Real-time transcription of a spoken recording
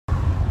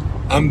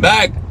I'm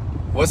back.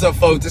 What's up,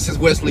 folks? This is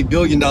Wesley, $1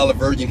 Billion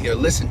Virgin here.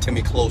 Listen to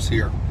me close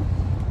here.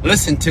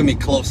 Listen to me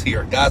close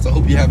here. Guys, I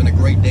hope you're having a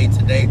great day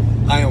today.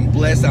 I am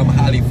blessed. I'm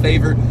highly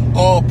favored.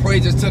 All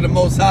praises to the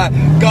Most High.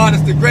 God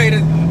is the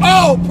greatest.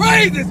 All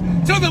praises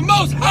to the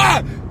Most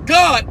High.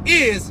 God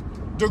is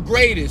the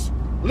greatest.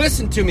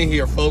 Listen to me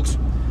here, folks.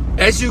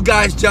 As you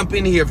guys jump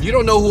in here, if you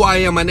don't know who I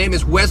am, my name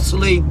is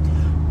Wesley,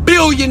 $1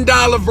 Billion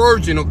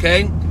Virgin,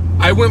 okay?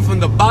 I went from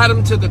the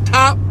bottom to the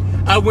top.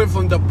 I went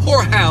from the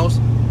poorhouse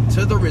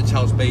to the rich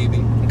house, baby,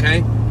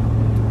 okay?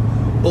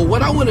 But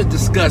what I want to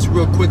discuss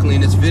real quickly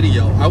in this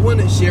video, I want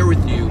to share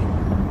with you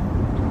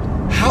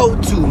how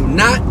to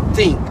not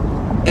think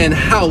and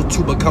how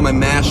to become a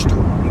master,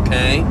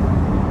 okay?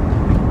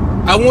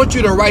 I want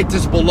you to write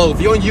this below.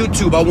 If you're on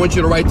YouTube, I want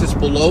you to write this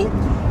below.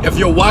 If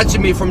you're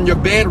watching me from your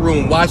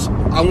bedroom,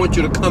 I want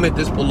you to comment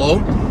this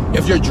below.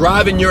 If you're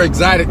driving your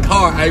exotic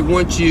car, I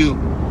want you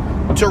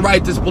to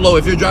write this below.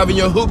 If you're driving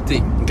your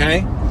hoopty,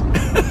 okay?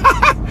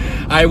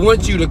 I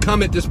want you to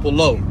comment this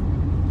below.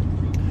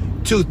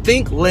 To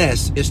think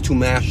less is to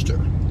master.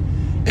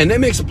 And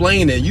let me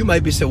explain it. You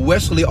might be saying,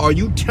 Wesley, are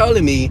you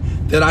telling me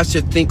that I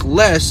should think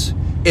less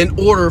in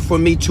order for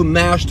me to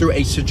master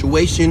a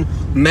situation,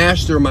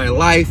 master my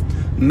life,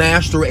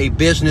 master a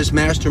business,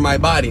 master my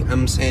body?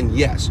 I'm saying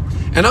yes.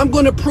 And I'm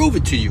going to prove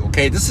it to you,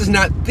 okay? This is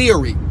not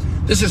theory.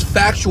 This is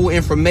factual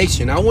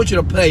information. I want you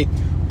to pay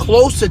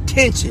close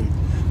attention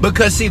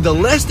because, see, the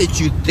less that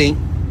you think,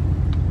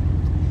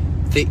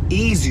 the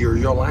easier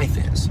your life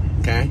is,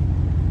 okay?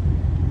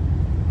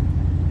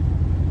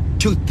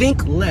 To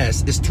think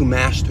less is to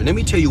master. Let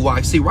me tell you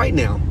why. See, right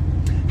now,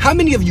 how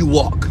many of you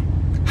walk?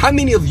 How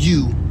many of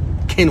you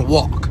can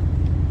walk?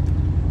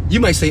 You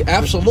might say,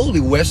 absolutely,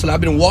 Wesley. I've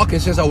been walking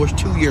since I was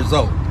 2 years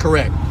old.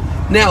 Correct.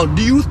 Now,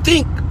 do you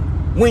think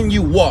when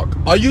you walk,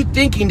 are you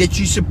thinking that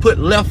you should put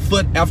left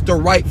foot after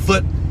right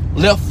foot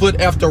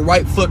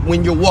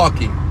when you're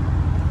walking?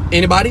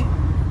 Anybody?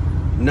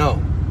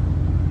 No.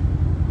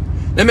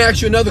 Let me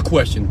ask you another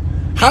question.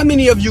 How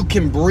many of you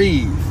can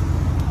breathe?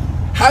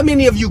 How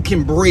many of you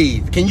can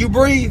breathe? Can you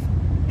breathe?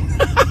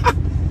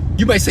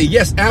 You might say,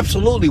 yes,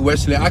 absolutely,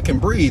 Wesley, I can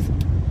breathe.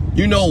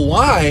 You know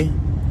why?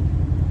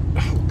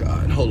 Oh,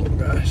 God, hold on,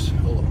 guys.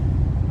 Hold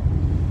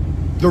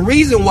on. The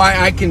reason why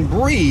I can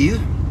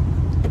breathe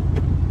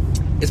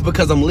is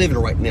because I'm living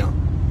right now.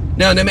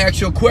 Now, let me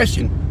ask you a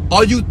question.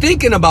 Are you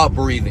thinking about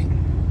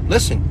breathing?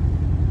 Listen.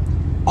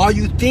 Are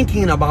you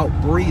thinking about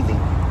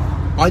breathing?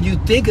 Are you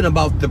thinking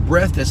about the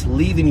breath that's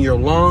leaving your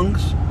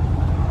lungs?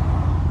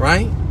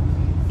 Right?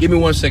 Give me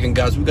 1 second,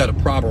 guys. We got a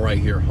problem right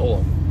here.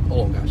 Hold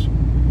on, guys.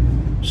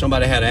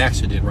 Somebody had an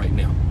accident right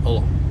now.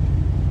 Hold on.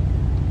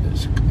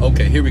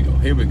 Okay, here we go.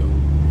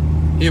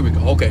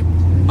 Okay.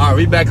 All right,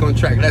 we back on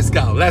track. Let's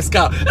go.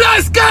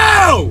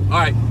 All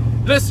right,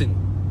 listen.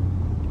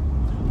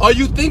 Are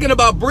you thinking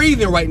about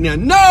breathing right now?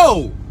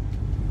 No.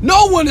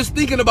 No one is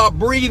thinking about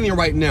breathing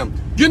right now.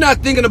 You're not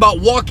thinking about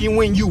walking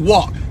when you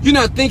walk. You're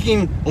not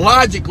thinking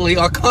logically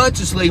or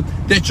consciously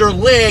that your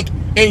leg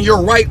and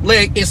your right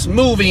leg is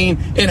moving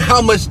and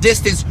how much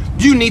distance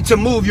you need to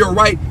move your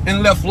right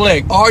and left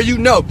leg. Are you?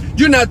 No.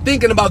 You're not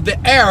thinking about the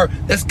air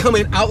that's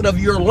coming out of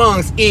your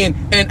lungs, in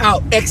and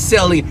out,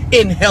 exhaling,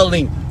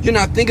 inhaling. You're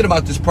not thinking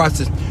about this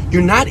process.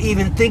 You're not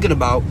even thinking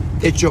about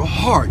that your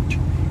heart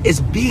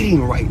is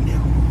beating right now.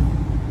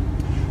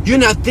 You're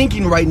not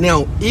thinking right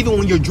now, even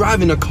when you're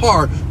driving a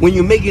car, when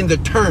you're making the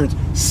turns.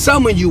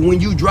 Some of you,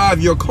 when you drive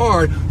your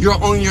car, you're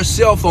on your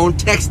cell phone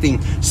texting.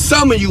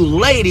 Some of you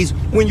ladies,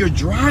 when you're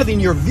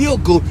driving your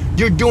vehicle,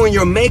 you're doing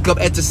your makeup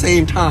at the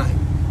same time.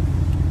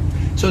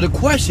 So the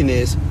question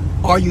is,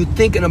 are you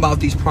thinking about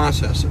these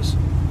processes?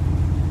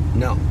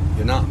 No,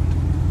 you're not.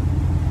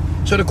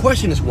 So the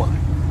question is why?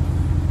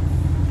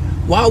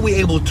 Why are we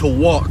able to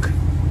walk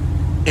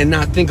and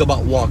not think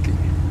about walking?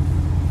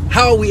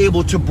 How are we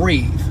able to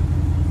breathe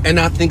and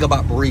not think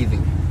about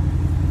breathing?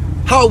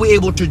 How are we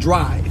able to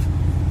drive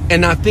and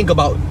not think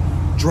about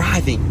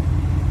driving?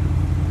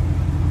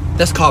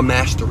 That's called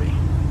mastery.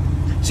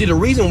 See, the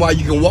reason why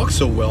you can walk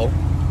so well,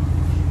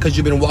 because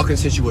you've been walking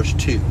since you was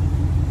 2.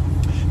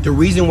 The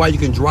reason why you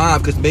can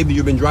drive, because maybe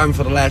you've been driving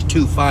for the last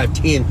 2, 5,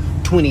 10,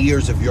 20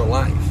 years of your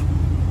life.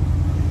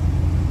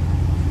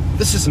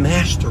 This is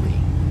mastery.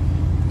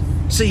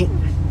 See,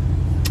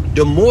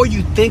 the more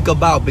you think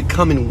about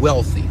becoming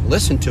wealthy,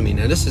 listen to me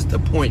now, this is the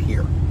point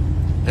here,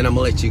 and I'm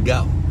gonna let you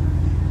go.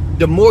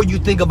 The more you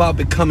think about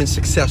becoming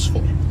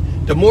successful,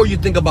 the more you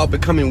think about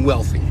becoming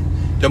wealthy,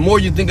 the more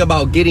you think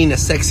about getting a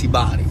sexy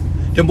body,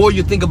 the more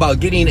you think about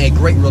getting a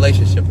great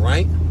relationship,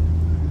 right?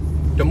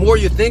 The more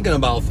you're thinking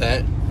about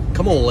that,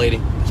 come on, lady,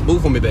 let's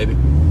move for me, baby.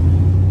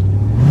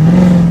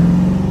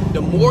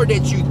 The more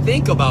that you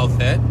think about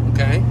that,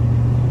 okay,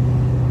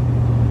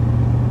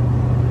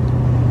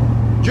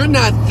 you're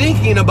not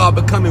thinking about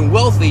becoming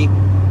wealthy.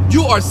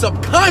 You are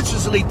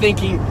subconsciously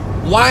thinking,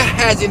 why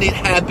hasn't it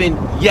happened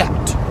yet?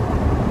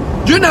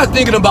 You're not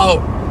thinking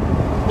about,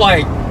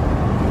 like,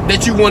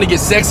 that you want to get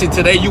sexy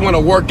today, you want to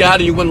work out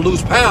and you want to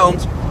lose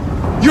pounds.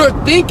 You're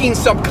thinking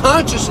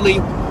subconsciously,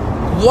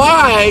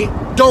 why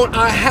don't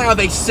I have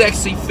a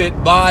sexy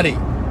fit body?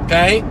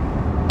 Okay?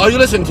 Are you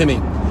listening to me?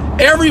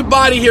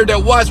 Everybody here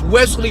that watched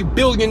Wesley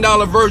Billion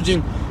Dollar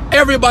Virgin,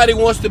 everybody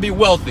wants to be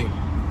wealthy.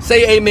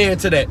 Say amen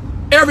to that.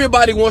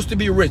 Everybody wants to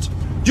be rich.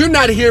 You're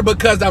not here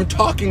because I'm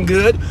talking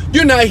good.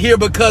 You're not here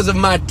because of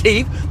my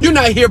teeth. You're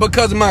not here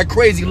because of my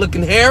crazy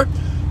looking hair.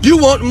 You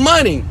want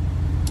money.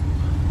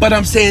 But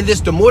I'm saying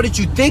this, the more that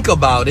you think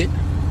about it,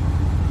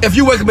 if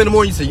you wake up in the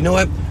morning and you say, you know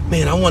what,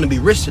 man, I want to be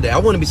rich today. I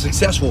want to be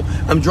successful.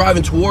 I'm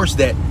driving towards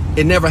that.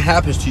 It never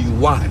happens to you.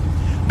 Why?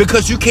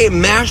 Because you can't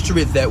master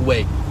it that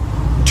way.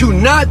 To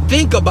not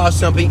think about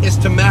something is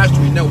to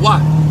master it. Now, why?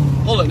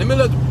 Hold on. Let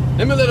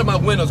me let up my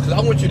windows because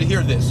I want you to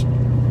hear this.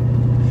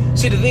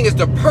 See, the thing is,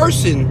 the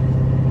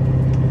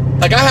person,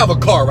 like I have a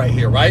car right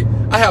here, right?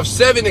 I have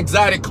 7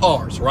 exotic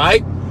cars,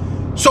 right?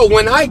 So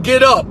when I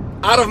get up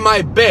out of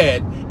my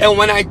bed and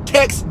when I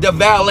text the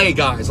valet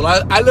guys,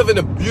 I live in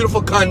a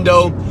beautiful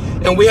condo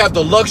and we have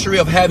the luxury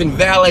of having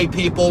valet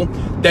people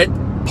that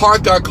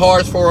park our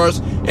cars for us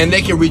and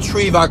they can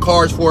retrieve our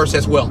cars for us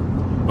as well,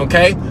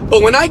 okay?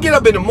 But when I get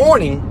up in the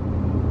morning,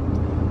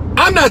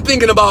 I'm not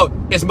thinking about,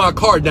 is my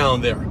car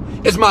down there?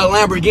 Is my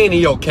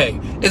Lamborghini okay?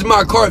 Is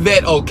my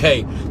Corvette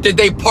okay? Did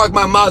they park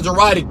my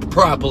Maserati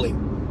properly?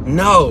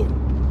 No.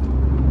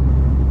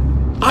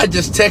 I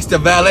just text the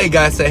valet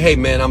guy and say, hey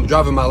man, I'm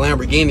driving my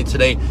Lamborghini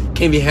today.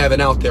 Can you have it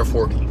out there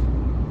for me?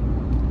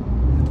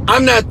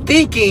 I'm not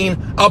thinking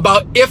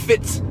about if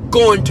it's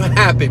going to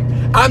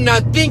happen. I'm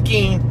not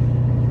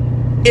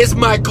thinking, is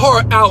my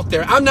car out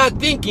there? I'm not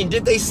thinking,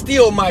 did they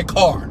steal my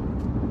car?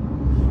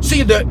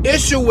 See, the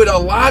issue with a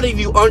lot of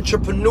you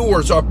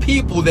entrepreneurs or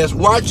people that's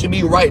watching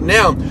me right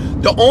now,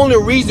 the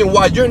only reason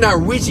why you're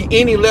not reaching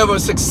any level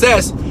of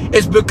success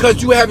is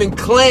because you haven't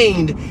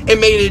claimed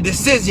and made a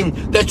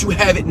decision that you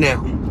have it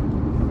now.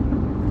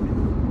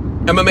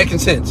 Am I making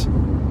sense?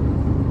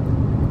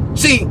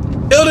 See,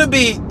 it'll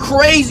be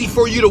crazy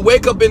for you to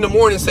wake up in the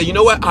morning and say, you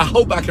know what? I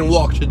hope I can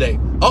walk today.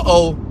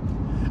 Uh-oh.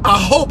 I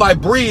hope I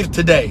breathe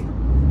today.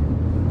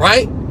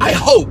 Right? I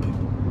hope.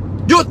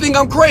 You'll think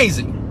I'm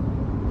crazy.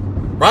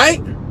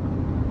 Right?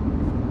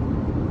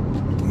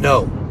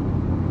 No.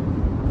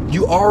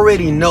 You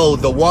already know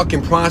the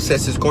walking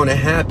process is going to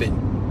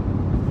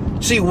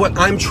happen. See, what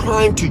I'm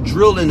trying to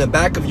drill in the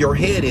back of your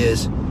head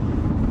is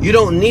you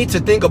don't need to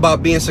think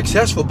about being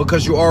successful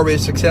because you're already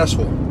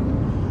successful.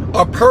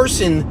 A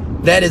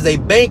person that is a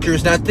banker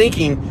is not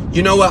thinking,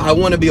 you know what, I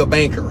want to be a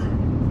banker.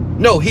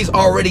 No, he's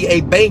already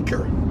a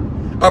banker.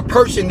 A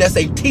person that's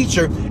a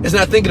teacher is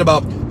not thinking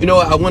about, you know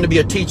what, I want to be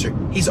a teacher.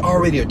 He's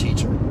already a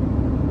teacher.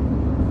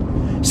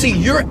 See,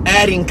 you're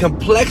adding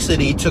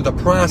complexity to the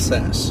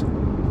process.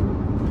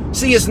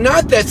 See, it's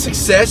not that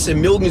success and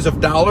millions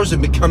of dollars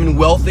and becoming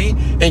wealthy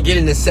and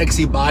getting a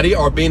sexy body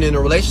or being in a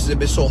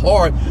relationship is so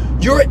hard.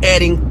 You're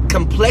adding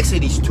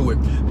complexities to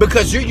it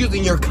because you're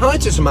using your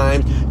conscious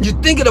mind. You're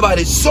thinking about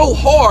it so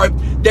hard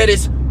that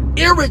it's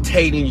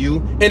irritating you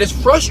and it's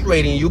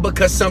frustrating you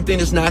because something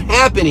is not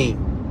happening.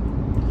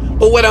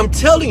 But what I'm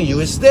telling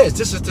you is this.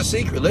 This is the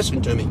secret. Listen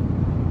to me.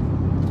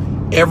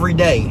 Every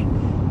day,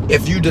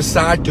 if you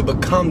decide to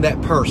become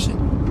that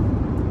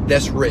person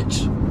that's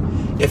rich,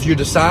 if you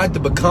decide to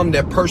become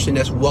that person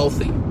that's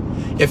wealthy,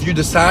 if you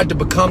decide to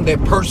become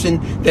that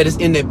person that is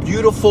in that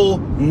beautiful,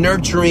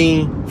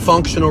 nurturing,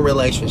 functional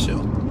relationship,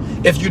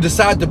 if you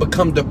decide to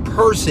become the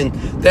person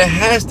that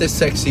has the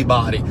sexy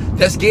body,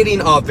 that's getting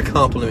all the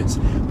compliments,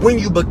 when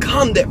you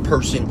become that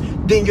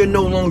person, then you're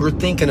no longer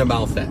thinking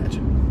about that.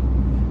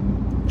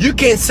 You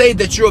can't say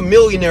that you're a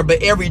millionaire,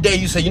 but every day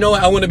you say, you know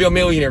what, I want to be a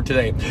millionaire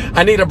today.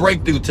 I need a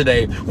breakthrough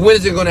today. When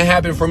is it going to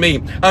happen for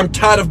me? I'm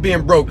tired of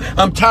being broke.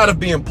 I'm tired of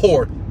being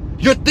poor.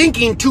 You're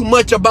thinking too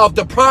much about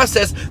the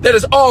process that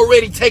has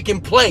already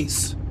taken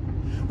place.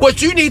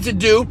 What you need to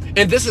do,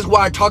 and this is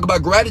why I talk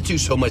about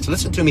gratitude so much.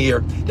 Listen to me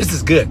here. This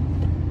is good.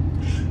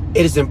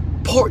 It is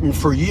important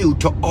for you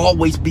to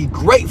always be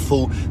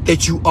grateful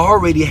that you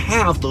already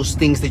have those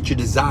things that you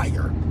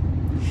desire.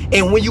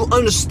 And when you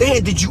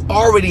understand that you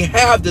already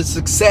have the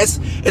success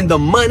and the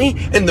money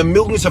and the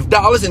millions of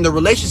dollars and the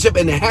relationship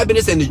and the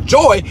happiness and the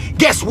joy,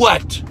 guess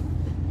what?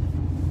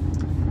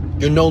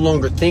 You're no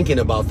longer thinking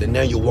about that.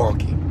 Now you're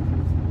walking.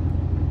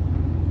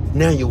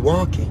 Now you're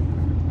walking.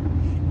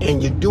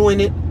 And you're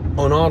doing it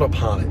on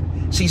autopilot.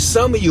 See,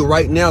 some of you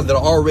right now that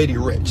are already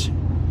rich,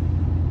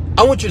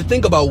 I want you to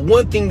think about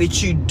one thing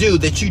that you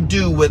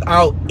do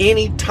without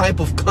any type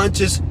of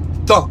conscious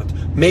thought.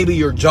 Maybe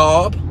your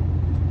job.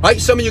 Right?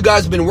 Some of you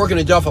guys have been working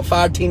a job for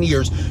 5-10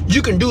 years.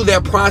 You can do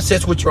that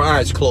process with your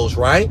eyes closed,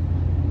 right?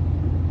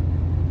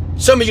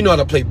 Some of you know how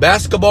to play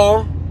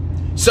basketball.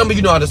 Some of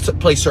you know how to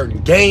play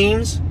certain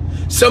games.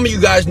 Some of you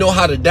guys know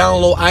how to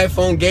download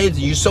iPhone games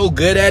and you're so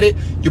good at it.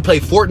 You play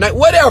Fortnite,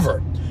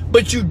 whatever.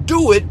 But you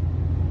do it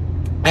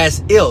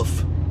as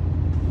if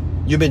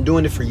you've been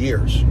doing it for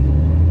years.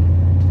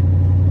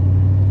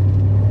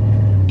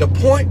 The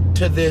point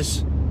to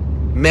this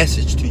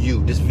message to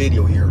you, this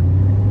video here,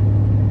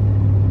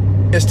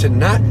 is to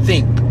not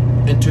think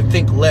and to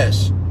think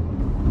less.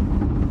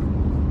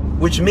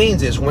 Which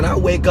means is when I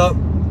wake up,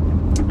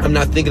 I'm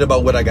not thinking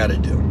about what I got to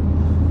do.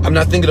 I'm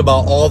not thinking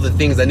about all the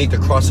things I need to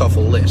cross off a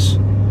list.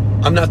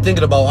 I'm not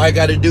thinking about, I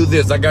got to do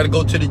this. I got to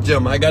go to the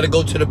gym. I got to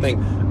go to the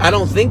bank. I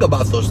don't think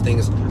about those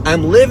things.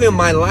 I'm living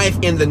my life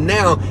in the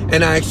now,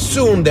 and I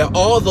assume that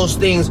all those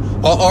things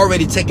are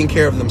already taken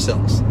care of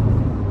themselves.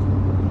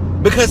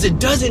 Because it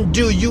doesn't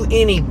do you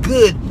any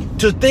good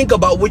to think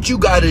about what you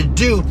got to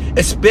do,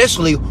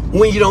 especially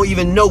when you don't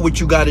even know what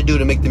you got to do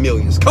to make the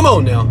millions. Come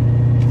on now.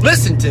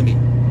 Listen to me.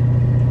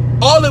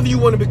 All of you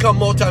want to become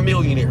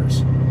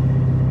multimillionaires.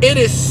 It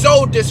is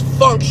so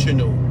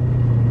dysfunctional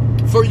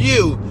for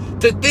you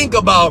to think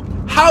about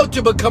how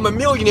to become a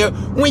millionaire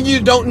when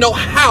you don't know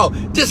how.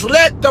 Just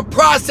let the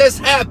process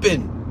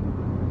happen.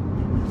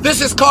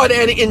 This is called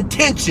an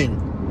intention.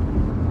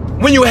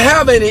 When you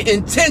have an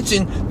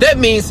intention, that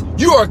means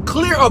you are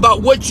clear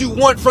about what you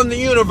want from the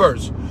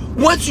universe.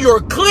 Once you're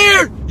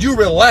clear, you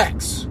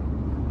relax.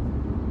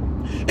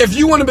 If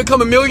you want to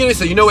become a millionaire,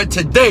 say, you know what,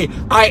 today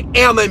I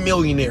am a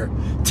millionaire.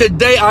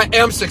 Today I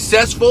am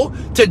successful.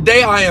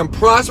 Today I am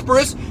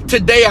prosperous.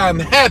 Today I am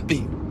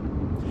happy.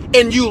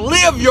 And you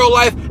live your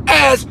life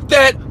as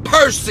that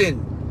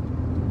person.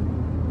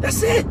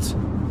 That's it.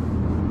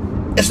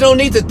 There's no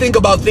need to think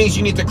about things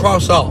you need to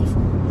cross off.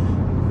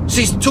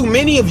 See, too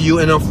many of you,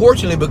 and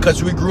unfortunately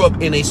because we grew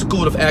up in a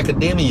school of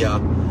academia,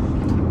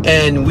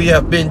 and we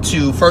have been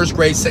to first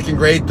grade, second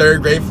grade,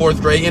 third grade,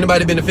 fourth grade.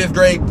 Anybody been to fifth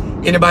grade?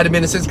 Anybody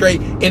been to sixth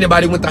grade?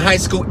 Anybody went to high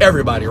school?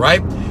 Everybody,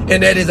 right?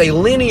 And that is a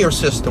linear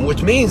system,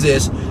 which means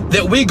is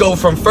that we go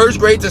from first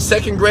grade to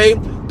second grade,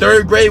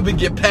 third grade, we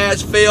get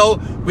pass,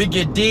 fail, we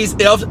get D's,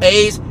 F's,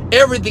 A's.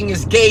 Everything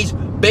is gauged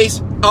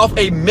based off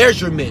a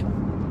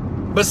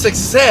measurement. But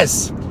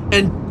success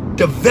and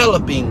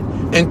developing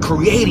and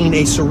creating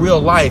a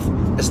surreal life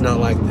is not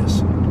like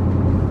this.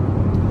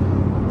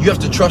 You have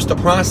to trust the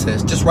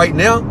process. Just right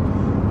now,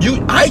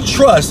 I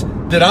trust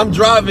that I'm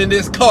driving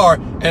this car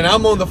and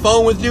I'm on the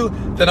phone with you,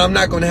 that I'm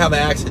not going to have an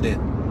accident.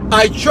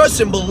 I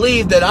trust and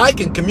believe that I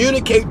can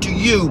communicate to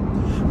you.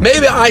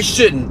 Maybe I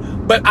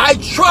shouldn't, but I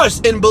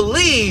trust and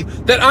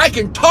believe that I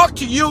can talk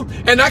to you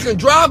and I can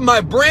drive my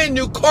brand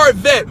new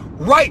Corvette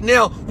right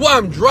now while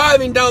I'm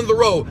driving down the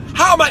road.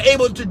 How am I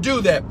able to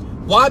do that?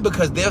 Why?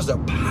 Because there's a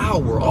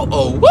power.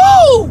 Woo!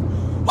 Woo!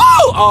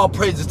 All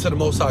praises to the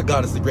Most High.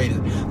 God is the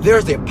greatest.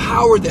 There's a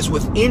power that's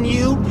within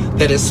you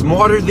that is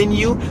smarter than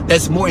you,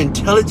 that's more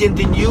intelligent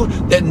than you,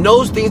 that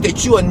knows things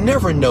that you will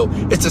never know.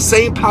 It's the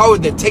same power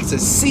that takes a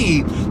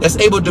seed that's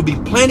able to be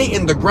planted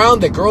in the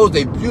ground that grows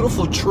a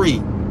beautiful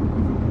tree.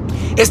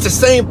 It's the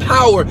same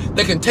power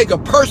that can take a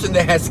person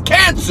that has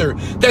cancer,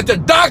 that the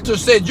doctor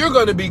said you're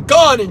going to be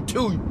gone in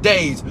 2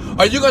 days,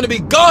 or you're going to be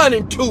gone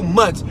in 2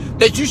 months,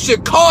 that you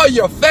should call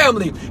your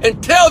family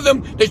and tell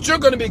them that you're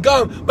going to be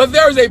gone. But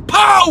there's a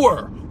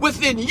power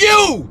within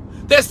you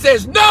that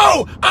says,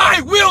 no,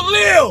 I will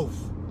live.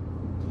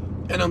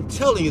 And I'm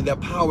telling you,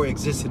 that power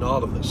exists in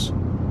all of us.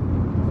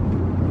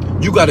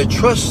 You got to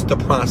trust the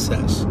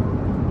process.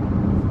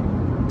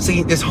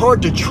 See, it's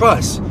hard to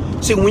trust.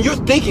 See, when you're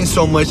thinking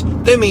so much,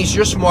 that means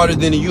you're smarter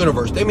than the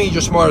universe. That means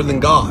you're smarter than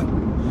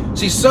God.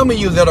 See, some of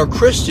you that are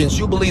Christians,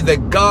 you believe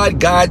that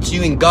God guides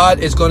you and God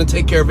is going to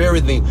take care of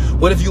everything.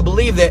 Well, if you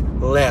believe that,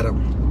 let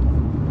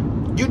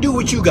Him. You do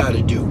what you got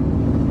to do.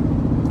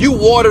 You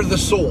water the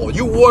soil.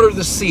 You water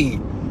the seed.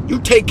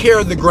 You take care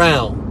of the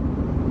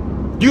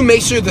ground. You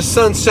make sure the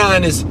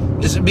sunshine is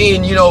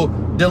being,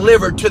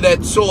 delivered to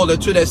that soil or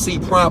to that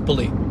seed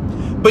properly.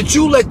 But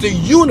you let the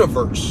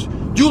universe,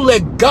 you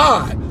let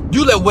God,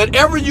 you let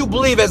whatever you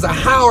believe as a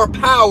higher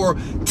power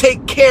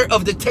take care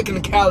of the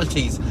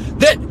technicalities.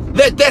 That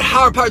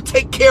higher power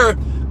take care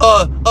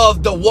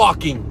of the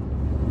walking.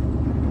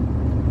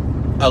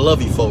 I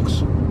love you,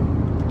 folks.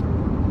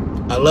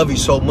 I love you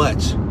so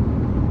much.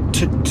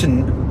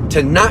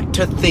 To not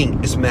to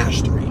think is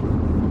mastery.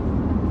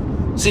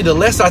 See, the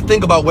less I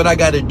think about what I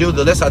got to do,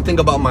 the less I think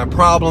about my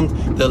problems,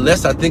 the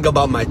less I think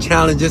about my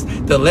challenges,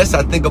 the less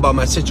I think about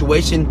my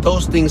situation,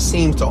 those things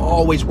seem to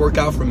always work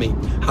out for me.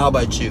 How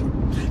about you?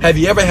 Have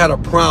you ever had a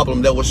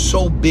problem that was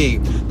so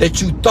big,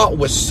 that you thought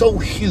was so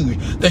huge,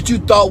 that you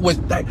thought was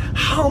like,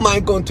 how am I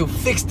going to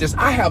fix this?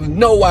 I have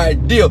no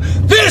idea.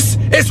 This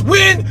is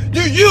when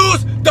you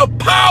use the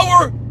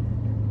power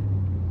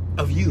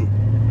of you,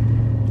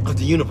 of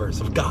the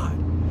universe, of God.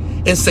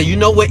 And say, you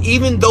know what,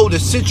 even though the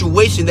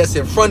situation that's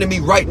in front of me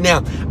right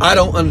now, I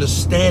don't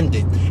understand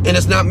it. And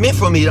it's not meant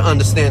for me to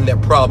understand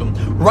that problem.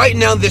 Right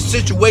now, this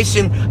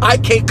situation, I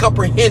can't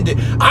comprehend it.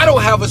 I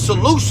don't have a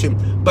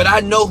solution, but I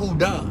know who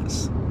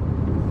does.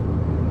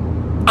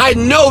 I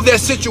know that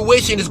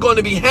situation is going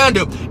to be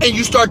handled, and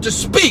you start to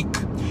speak.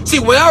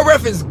 See, when I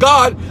reference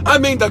God, I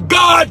mean the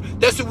God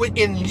that's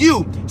within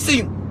you.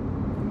 See,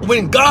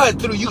 when God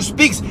through you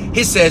speaks,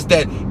 He says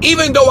that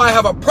even though I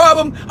have a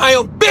problem, I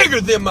am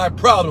bigger than my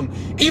problem.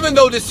 Even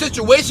though the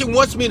situation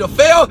wants me to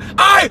fail,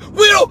 I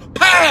will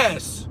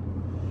pass.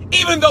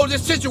 Even though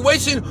this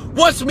situation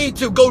wants me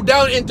to go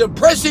down in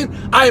depression,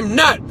 I am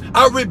not.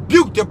 I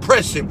rebuke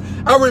depression.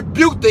 I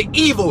rebuke the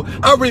evil.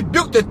 I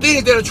rebuke the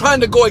things that are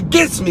trying to go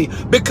against me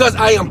because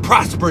I am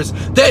prosperous.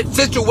 That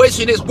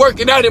situation is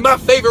working out in my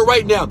favor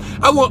right now.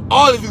 I want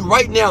all of you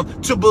right now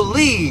to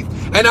believe,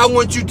 and I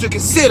want you to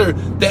consider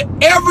that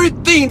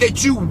everything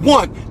that you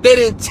want, that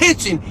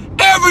intention,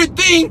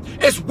 everything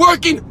is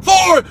working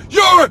for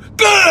your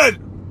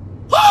good.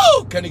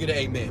 Woo! Can I get an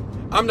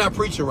amen? I'm not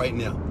preaching right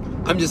now.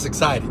 I'm just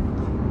excited.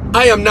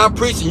 I am not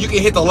preaching. You can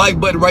hit the like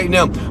button right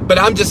now, but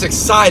I'm just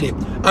excited.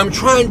 I'm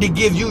trying to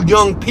give you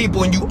young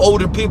people and you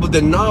older people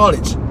the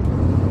knowledge.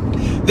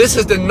 This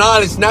is the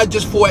knowledge not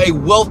just for a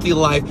wealthy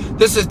life.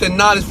 This is the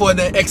knowledge for an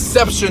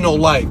exceptional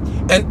life,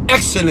 an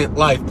excellent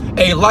life,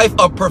 a life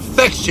of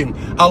perfection,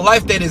 a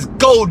life that is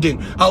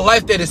golden, a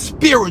life that is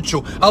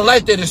spiritual, a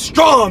life that is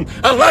strong,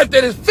 a life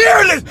that is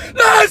fearless.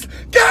 Let's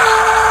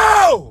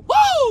go!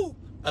 Woo!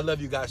 I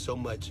love you guys so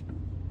much.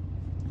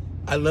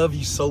 I love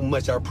you so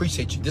much. I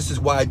appreciate you. This is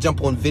why I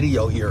jump on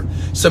video here.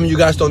 Some of you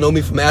guys don't know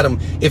me from Adam.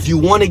 If you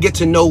want to get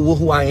to know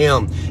who I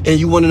am and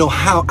you want to know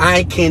how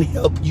I can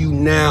help you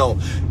now,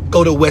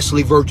 go to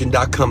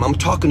wesleyvirgin.com. I'm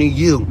talking to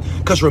you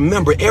because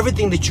remember,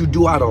 everything that you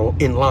do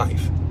in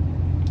life,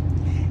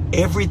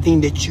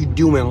 everything that you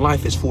do in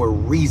life is for a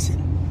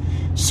reason.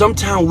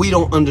 Sometimes we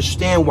don't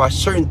understand why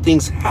certain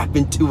things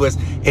happen to us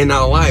in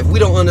our life. We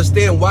don't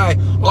understand why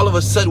all of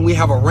a sudden we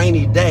have a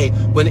rainy day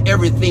when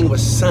everything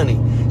was sunny.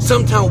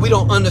 Sometimes we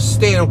don't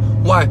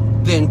understand why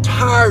the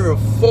entire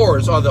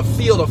forest or the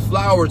field of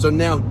flowers are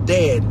now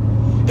dead.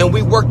 And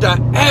we worked our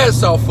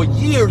ass off for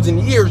years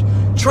and years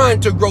trying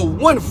to grow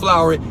one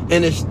flower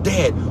and it's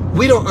dead.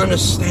 We don't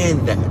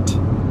understand that.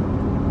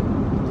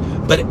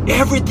 But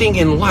everything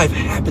in life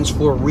happens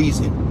for a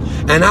reason.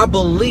 And I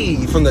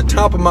believe from the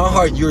top of my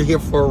heart, you're here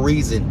for a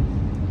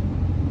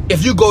reason.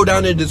 If you go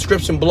down in the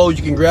description below,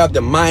 you can grab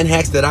the mind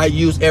hacks that I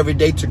use every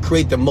day to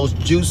create the most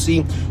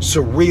juicy,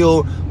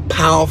 surreal,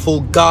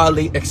 powerful,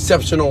 godly,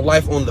 exceptional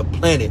life on the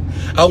planet.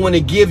 I want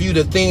to give you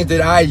the things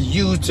that I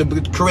use to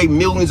create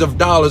millions of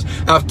dollars.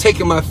 I've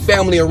taken my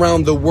family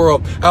around the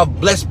world. I've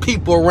blessed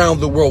people around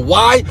the world.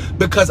 Why?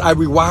 Because I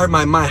rewired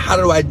my mind. How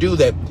do I do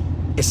that?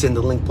 It's in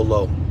the link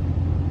below.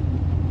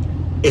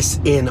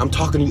 I'm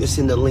talking to you, it's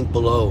in the link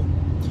below.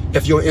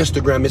 If you're on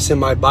Instagram, it's in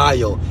my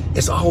bio.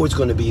 It's always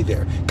going to be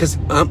there. Because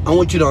I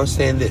want you to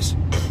understand this.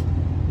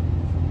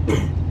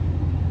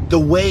 The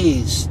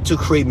ways to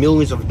create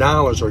millions of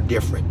dollars are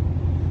different.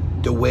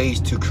 The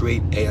ways to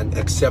create an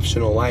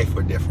exceptional life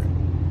are different.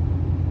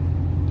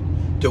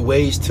 The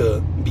ways to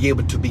be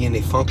able to be in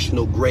a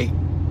functional, great,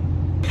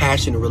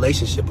 passionate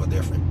relationship are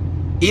different.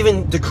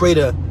 Even to create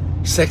a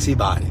sexy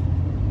body,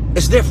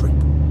 it's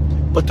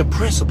different. But the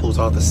principles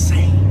are the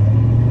same.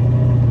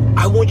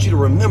 I want you to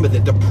remember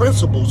that the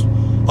principles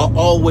are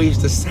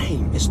always the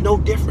same. It's no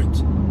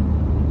different.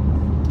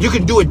 You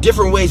can do it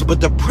different ways,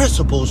 but the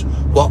principles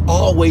will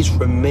always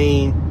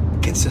remain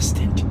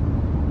consistent.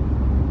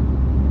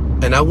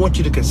 And I want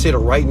you to consider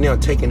right now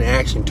taking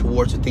action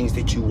towards the things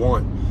that you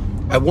want.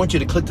 I want you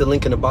to click the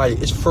link in the bio.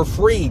 It's for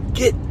free.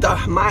 Get the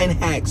mind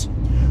hacks.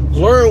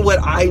 Learn what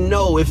I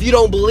know. If you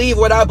don't believe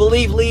what I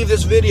believe, leave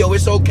this video.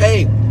 It's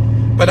okay.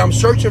 But I'm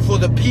searching for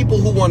the people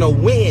who want to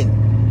win.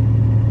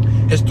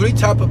 There's 3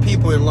 types of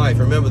people in life.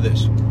 Remember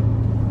this.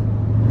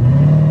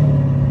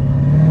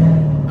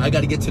 I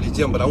got to get to the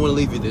gym, but I want to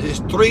leave you this. There's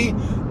 3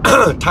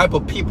 types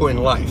of people in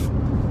life.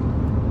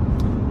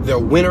 They're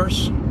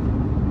winners,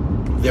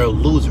 they're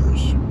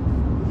losers,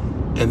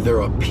 and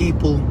there are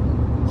people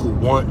who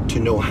want to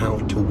know how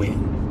to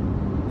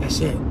win. That's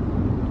it.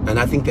 And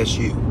I think that's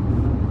you.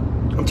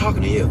 I'm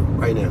talking to you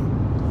right now.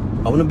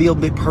 I want to be a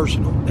bit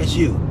personal. That's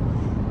you.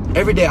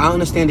 Every day I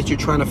understand that you're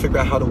trying to figure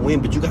out how to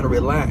win, but you got to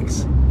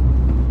relax.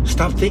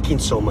 Stop thinking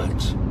so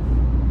much.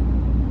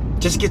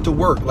 Just get to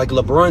work. Like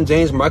LeBron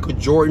James, Michael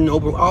Jordan,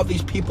 all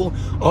these people,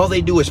 all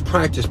they do is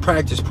practice,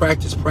 practice,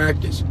 practice,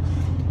 practice.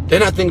 They're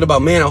not thinking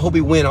about, man, I hope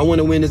he win. I want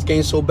to win this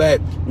game so bad.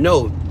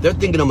 No, they're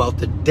thinking about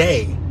the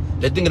day.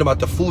 They're thinking about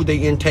the food they're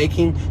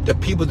intaking, the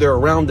people they're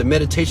around, the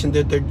meditation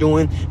that they're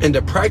doing, and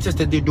the practice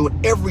that they're doing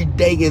every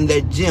day in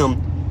that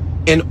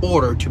gym in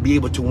order to be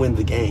able to win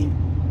the game.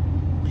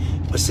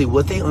 But see,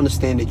 what they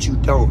understand that you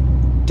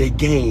don't, the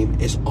game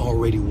is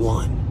already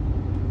won.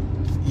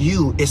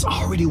 It's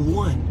already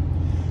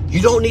won.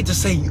 You don't need to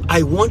say,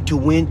 I want to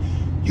win.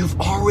 You've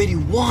already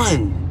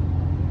won.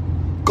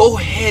 Go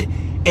ahead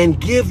and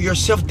give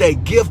yourself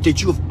that gift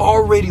that you have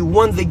already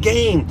won the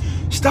game.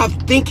 Stop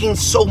thinking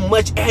so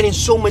much, adding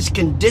so much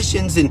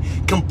conditions and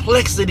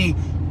complexity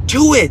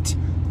to it.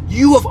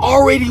 You have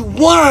already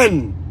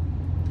won.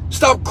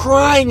 Stop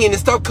crying and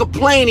stop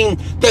complaining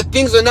that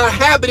things are not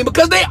happening,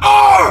 because they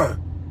are.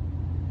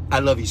 I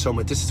love you so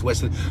much. This is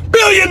Wesley, $1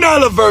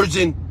 Billion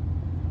Virgin.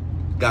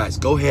 Guys,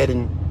 go ahead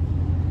and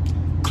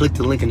click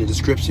the link in the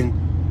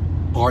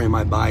description or in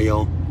my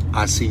bio.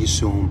 I'll see you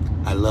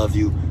soon. I love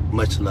you.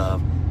 Much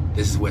love.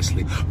 This is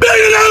Wesley, $1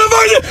 Billion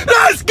Virgin.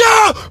 Let's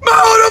go.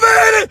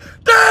 Motivated.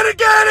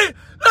 Dedicated.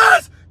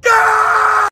 Let's go.